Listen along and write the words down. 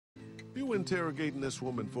You interrogating this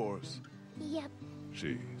woman for us? Yep,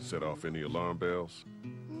 She set off any alarm bells?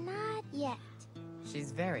 not yet.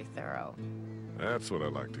 She's very thorough. That's what I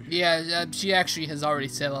like to hear. Yeah, she actually has already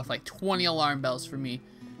set off like 20 alarm bells for me.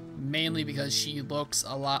 Mainly because she looks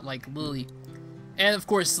a lot like Lily. And of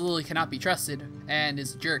course, Lily cannot be trusted and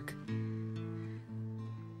is a jerk.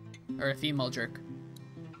 Or a female jerk.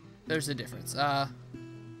 There's a difference.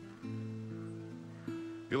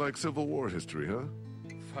 You like Civil War history, huh?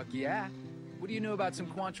 Fuck yeah. What do you know about some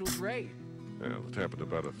Quantrill's raid? Well, it happened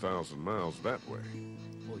about 1,000 miles that way.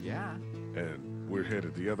 Well, yeah. And we're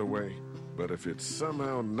headed the other way. But if it's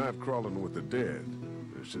somehow not crawling with the dead,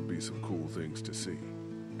 there should be some cool things to see.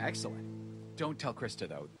 Excellent. Don't tell Krista,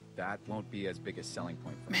 though. That won't be as big a selling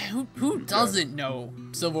point for me. Man, who doesn't know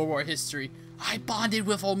Civil War history? I bonded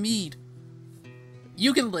with Omid.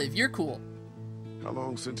 You can live. You're cool. How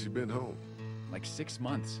long since you've been home? Like 6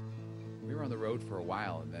 months. We were on the road for a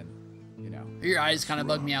while, and then, you know, Your eyes kind of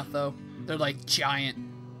bug me out, though. They're like giant.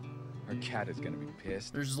 our cat is gonna be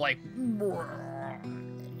pissed. There's like...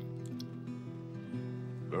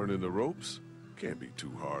 Learning the ropes? Can't be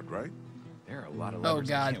too hard, right? There are a lot of Oh, levers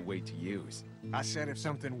God. I can't wait to use. I said if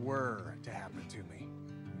something were to happen to me,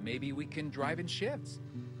 Maybe we can drive in shifts.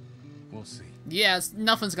 we'll see. Yeah,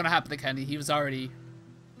 nothing's gonna happen to Kenny. He was already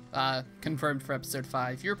confirmed for episode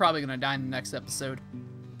 5. You're probably gonna die in the next episode.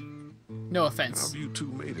 No How offense. have you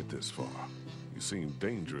two made it this far? You seem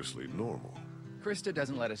dangerously normal. Krista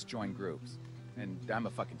doesn't let us join groups, and I'm a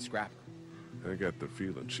fucking scrapper. I got the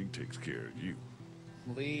feeling she takes care of you.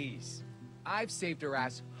 Please. I've saved her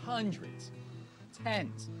ass hundreds.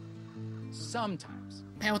 Tens. Sometimes.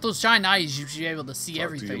 Man, with those giant eyes, you should be able to see Talk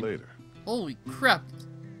everything. to you later. Holy crap.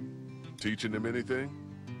 Teaching him anything?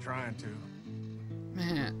 Trying to.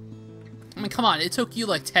 Man. I mean, come on. It took you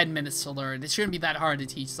like 10 minutes to learn. It shouldn't be that hard to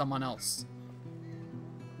teach someone else.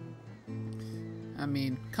 I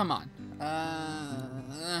mean, come on.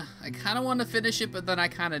 I kind of want to finish it, but then I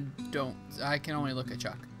kind of don't. I can only look at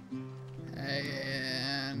Chuck.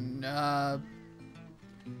 And,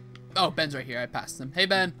 oh, Ben's right here. I passed him. Hey,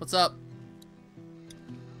 Ben. What's up?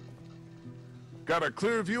 Got a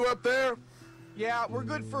clear view up there? Yeah, we're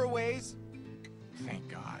good for a ways. Thank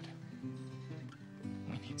God.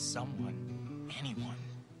 We need someone, anyone,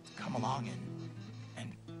 to come along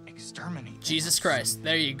and exterminate. Jesus us. Christ.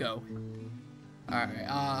 There you go.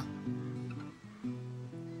 Alright,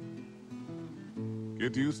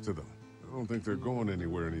 Get used to them. I don't think they're going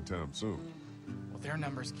anywhere anytime soon. Well, their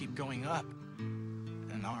numbers keep going up.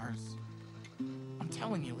 And ours. I'm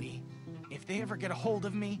telling you, Lee, if they ever get a hold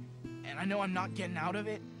of me, and I know I'm not getting out of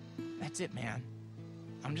it, that's it, man.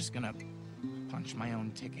 I'm just gonna punch my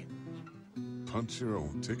own ticket. Punch your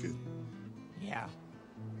own ticket? Yeah.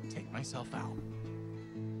 Take myself out.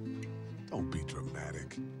 Don't be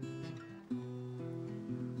dramatic.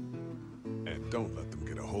 And don't let them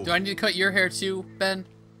get a hold do I need to cut your hair too, Ben?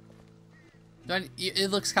 It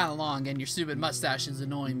looks kind of long, and your stupid mustache is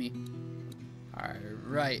annoying me.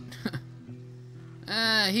 Alright.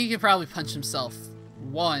 He could probably punch himself.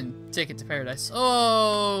 1 ticket to paradise.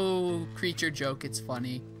 Oh, creature joke. It's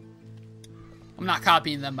funny. I'm not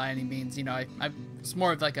copying them by any means. You know, it's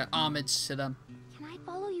more of like an homage to them. Can I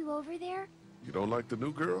follow you over there? You don't like the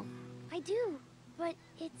new girl? I do, but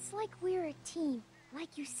it's like we're a team,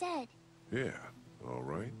 like you said. Yeah, all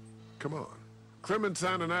right. Come on.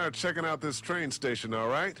 Clementine and I are checking out this train station, all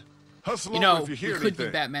right? Hustle You over know, if you it hear could anything.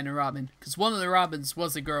 be Batman and Robin, because one of the Robins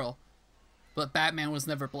was a girl, but Batman was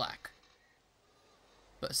never black.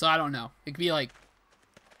 But so I don't know. It could be like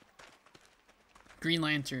Green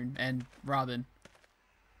Lantern and Robin,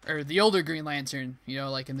 or the older Green Lantern. You know,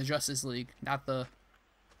 like in the Justice League, not the.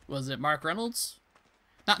 Was it Mark Reynolds?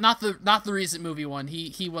 Not the recent movie one.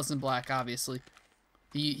 He wasn't black, obviously.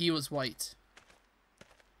 He was white.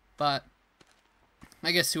 But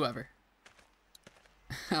I guess whoever.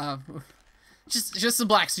 Just a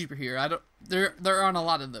black superhero. I don't. There aren't a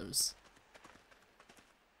lot of those.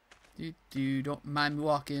 Don't mind me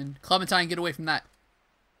walking. Clementine, get away from that.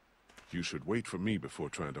 You should wait for me before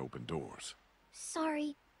trying to open doors.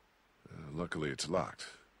 Sorry. Luckily, it's locked.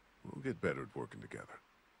 We'll get better at working together.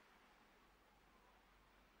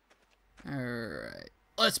 Alright.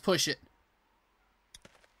 Let's push it.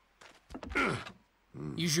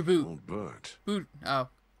 Use your boot. Won't budge. Boot. Oh,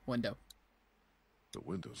 window. The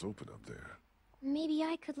window's open up there. Maybe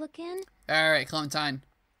I could look in? Alright, Clementine.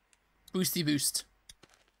 Boosty boost.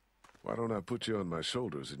 Why don't I put you on my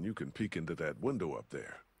shoulders and you can peek into that window up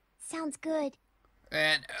there? Sounds good.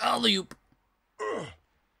 And alley-oop.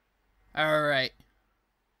 Alright.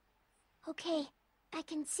 Okay, I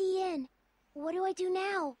can see in. What do I do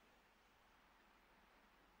now?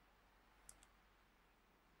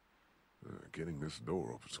 Getting this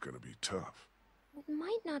door open is gonna be tough. It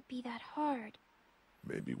might not be that hard.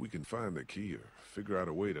 Maybe we can find the key or figure out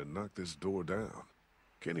a way to knock this door down.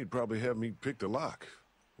 Kenny'd probably have me pick the lock,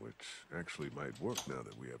 which actually might work now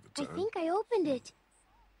that we have the I time. think I opened it.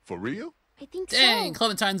 For real? I think Dang, so.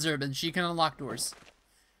 Clementine's urban. She can unlock doors.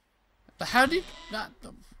 But how did not?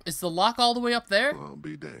 Is the lock all the way up there? I'll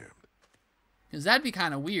be damned. Because that'd be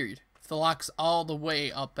kind of weird if the lock's all the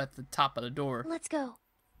way up at the top of the door. Let's go.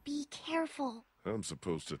 Be careful. I'm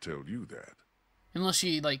supposed to tell you that. Unless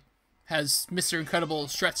she, like, has Mr. Incredible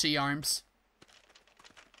stretchy arms.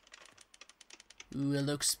 Ooh, it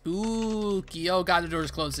looks spooky. Oh god, the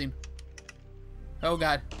door's closing. Oh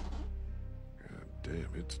god. God damn,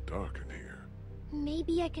 it's dark in here.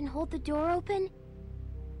 Maybe I can hold the door open?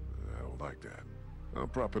 I don't like that. I'll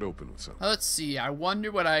prop it open with something. Let's see, I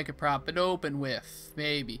wonder what I could prop it open with.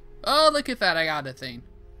 Maybe. Oh, look at that, I got a thing.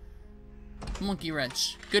 Monkey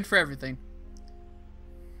wrench. Good for everything.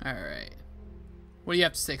 Alright. What do you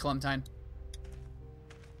have to say, Clementine?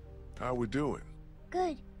 How we doing?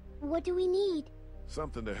 Good. What do we need?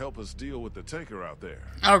 Something to help us deal with the tanker out there.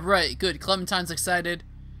 Alright, good. Clementine's excited.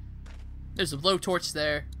 There's a blowtorch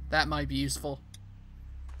there. That might be useful.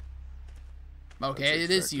 Okay, That's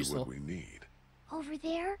it is exactly useful. what we need. Over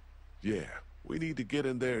there? Yeah, we need to get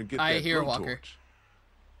in there and get I that hear blowtorch. Walker.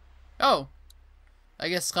 Oh. I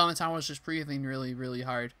guess Clementine was just breathing really, really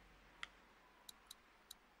hard.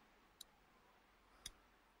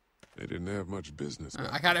 They didn't have much business.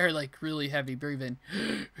 I kind of heard like really heavy breathing.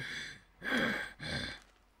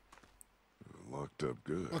 Locked up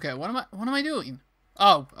good. Okay, what am I doing?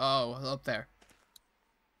 Oh, up there.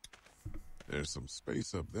 There's some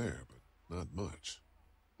space up there, but not much.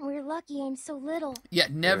 We're lucky I'm so little. Yeah,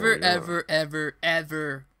 never, There we are. ever, ever,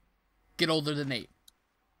 ever get older than 8.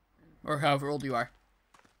 Or however old you are.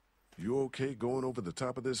 You okay going over the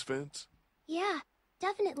top of this fence? Yeah,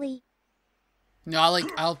 definitely. No,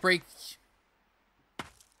 I'll break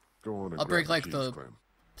Go on and I'll grab break, like, keys, the- Clem.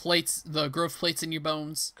 plates, the growth plates in your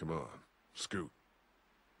bones. Come on, scoot.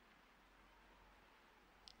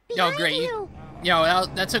 Yo, Behind great. you! Yo,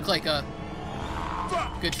 that took like a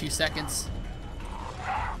good few seconds.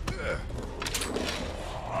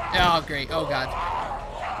 Oh, great. Oh, God.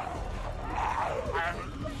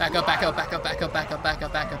 Back up, back up, back up, back up, back up, back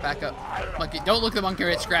up, back up, back up. Monkey, don't look at the monkey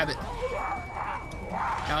wrench, grab it.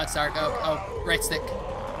 Now it's dark. Oh, right stick.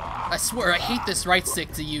 I swear, I hate this right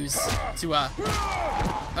stick to use to,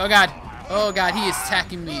 Oh, God. Oh, God, he is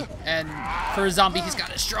attacking me. And for a zombie, he's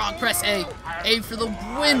got a strong press A. A for the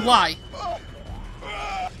win. Y.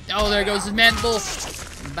 Oh, there goes his mandible.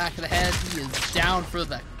 In the back of the head. He is down for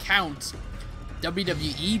the count.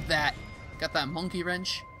 WWE that. Got that monkey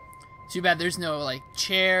wrench. Too bad there's no, like,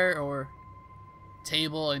 chair or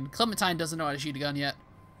table. And Clementine doesn't know how to shoot a gun yet.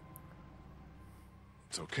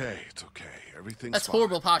 It's okay, it's okay. Everything's That's fine.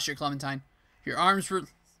 horrible posture, Clementine. Your arms were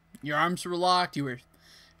locked. You were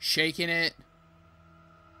shaking it.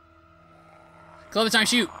 Clementine,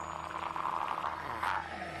 shoot.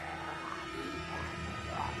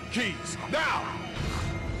 Keys, now!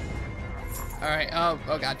 All right. Oh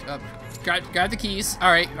God. Grab the keys.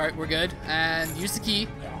 All right. We're good. And use the key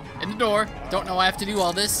in the door. Don't know why I have to do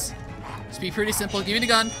all this. Just be pretty simple. Give me the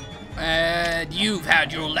gun. And you've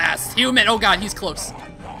had your last human. Oh God, he's close.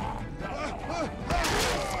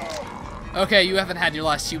 Okay, you haven't had your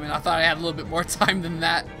last human. I thought I had a little bit more time than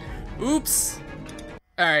that. Oops.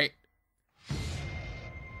 All right.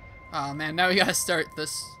 Oh man, now we gotta start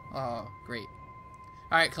this. Oh, great.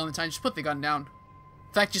 All right, Clementine, just put the gun down.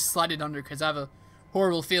 In fact, just slide it under, because I have a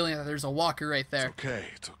horrible feeling that there's a walker right there.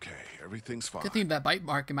 It's okay. Everything's fine. Good thing that bite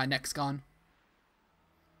mark in my neck's gone.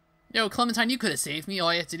 Yo, Clementine, you could have saved me.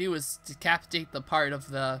 All you had to do was decapitate the part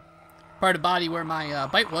of body where my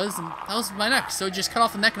bite was, and that was my neck. So just cut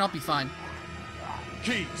off the neck and I'll be fine.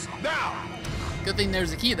 Keys, now! Good thing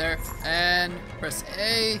there's a key there. And press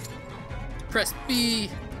A, press B,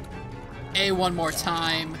 A one more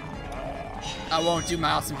time. I won't do my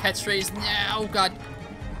awesome catchphrase now. Oh God,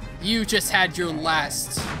 you just had your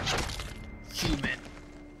last human.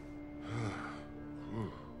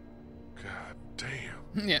 God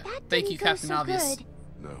damn. Yeah, That thank didn't you, go Captain so Obvious. good.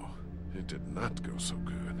 No, it did not go so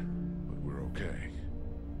good. But we're okay.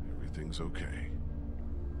 Everything's okay.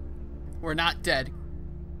 We're not dead.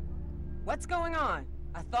 What's going on?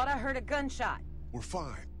 I thought I heard a gunshot. We're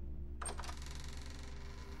fine.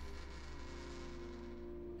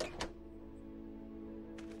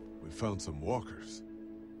 We found some walkers.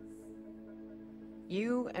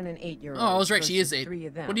 You and an 8-year-old. Oh, I was right. She is versus 8. 3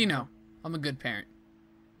 of them. What do you know? I'm a good parent.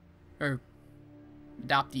 Or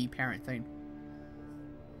adoptee parent thing.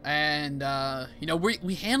 And, you know,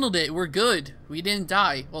 we handled it. We're good. We didn't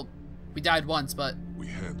die. Well, we died once, but... We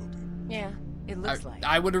handled it. Yeah, it looks like.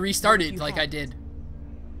 I would have restarted You like I haven't. did.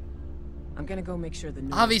 I'm gonna go make sure the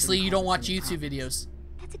noise Obviously, didn't you don't cause watch any YouTube problems. videos.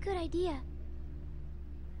 That's a good idea.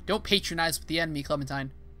 Don't patronize with the enemy,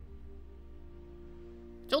 Clementine.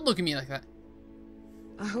 Don't look at me like that.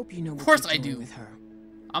 I hope you know what course you're I doing do. with her.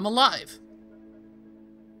 I'm alive.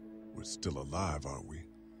 We're still alive, aren't we?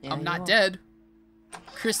 Yeah, I'm you not are. dead.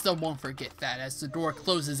 Krista won't forget that as the door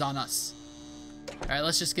closes on us. Alright,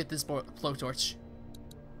 let's just get this blowtorch.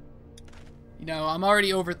 You know, I'm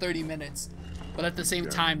already over 30 minutes. But at the same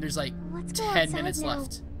time, there's like Let's go 10 outside minutes now.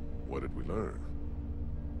 left. What did we learn?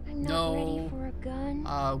 I'm not No. ready for a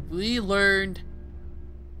gun. We learned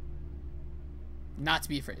not to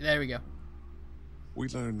be afraid. There we go. We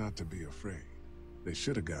learned not to be afraid. They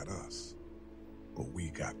should have got us. But we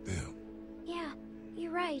got them. Yeah,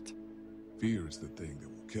 you're right. Fear is the thing that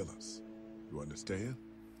will kill us. You understand?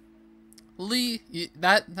 Lee,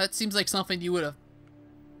 that seems like something you would have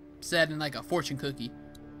said in like a fortune cookie.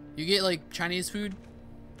 You get like Chinese food,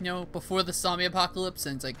 you know, before the zombie apocalypse,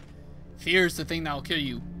 and it's like, fear's the thing that will kill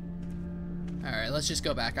you. Alright, let's just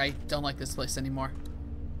go back. I don't like this place anymore.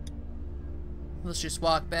 Let's just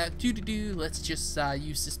walk back. Let's just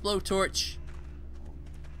use this blowtorch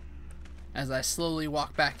as I slowly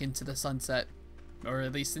walk back into the sunset, or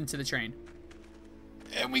at least into the train.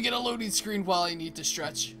 And we get a loading screen while I need to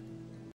stretch.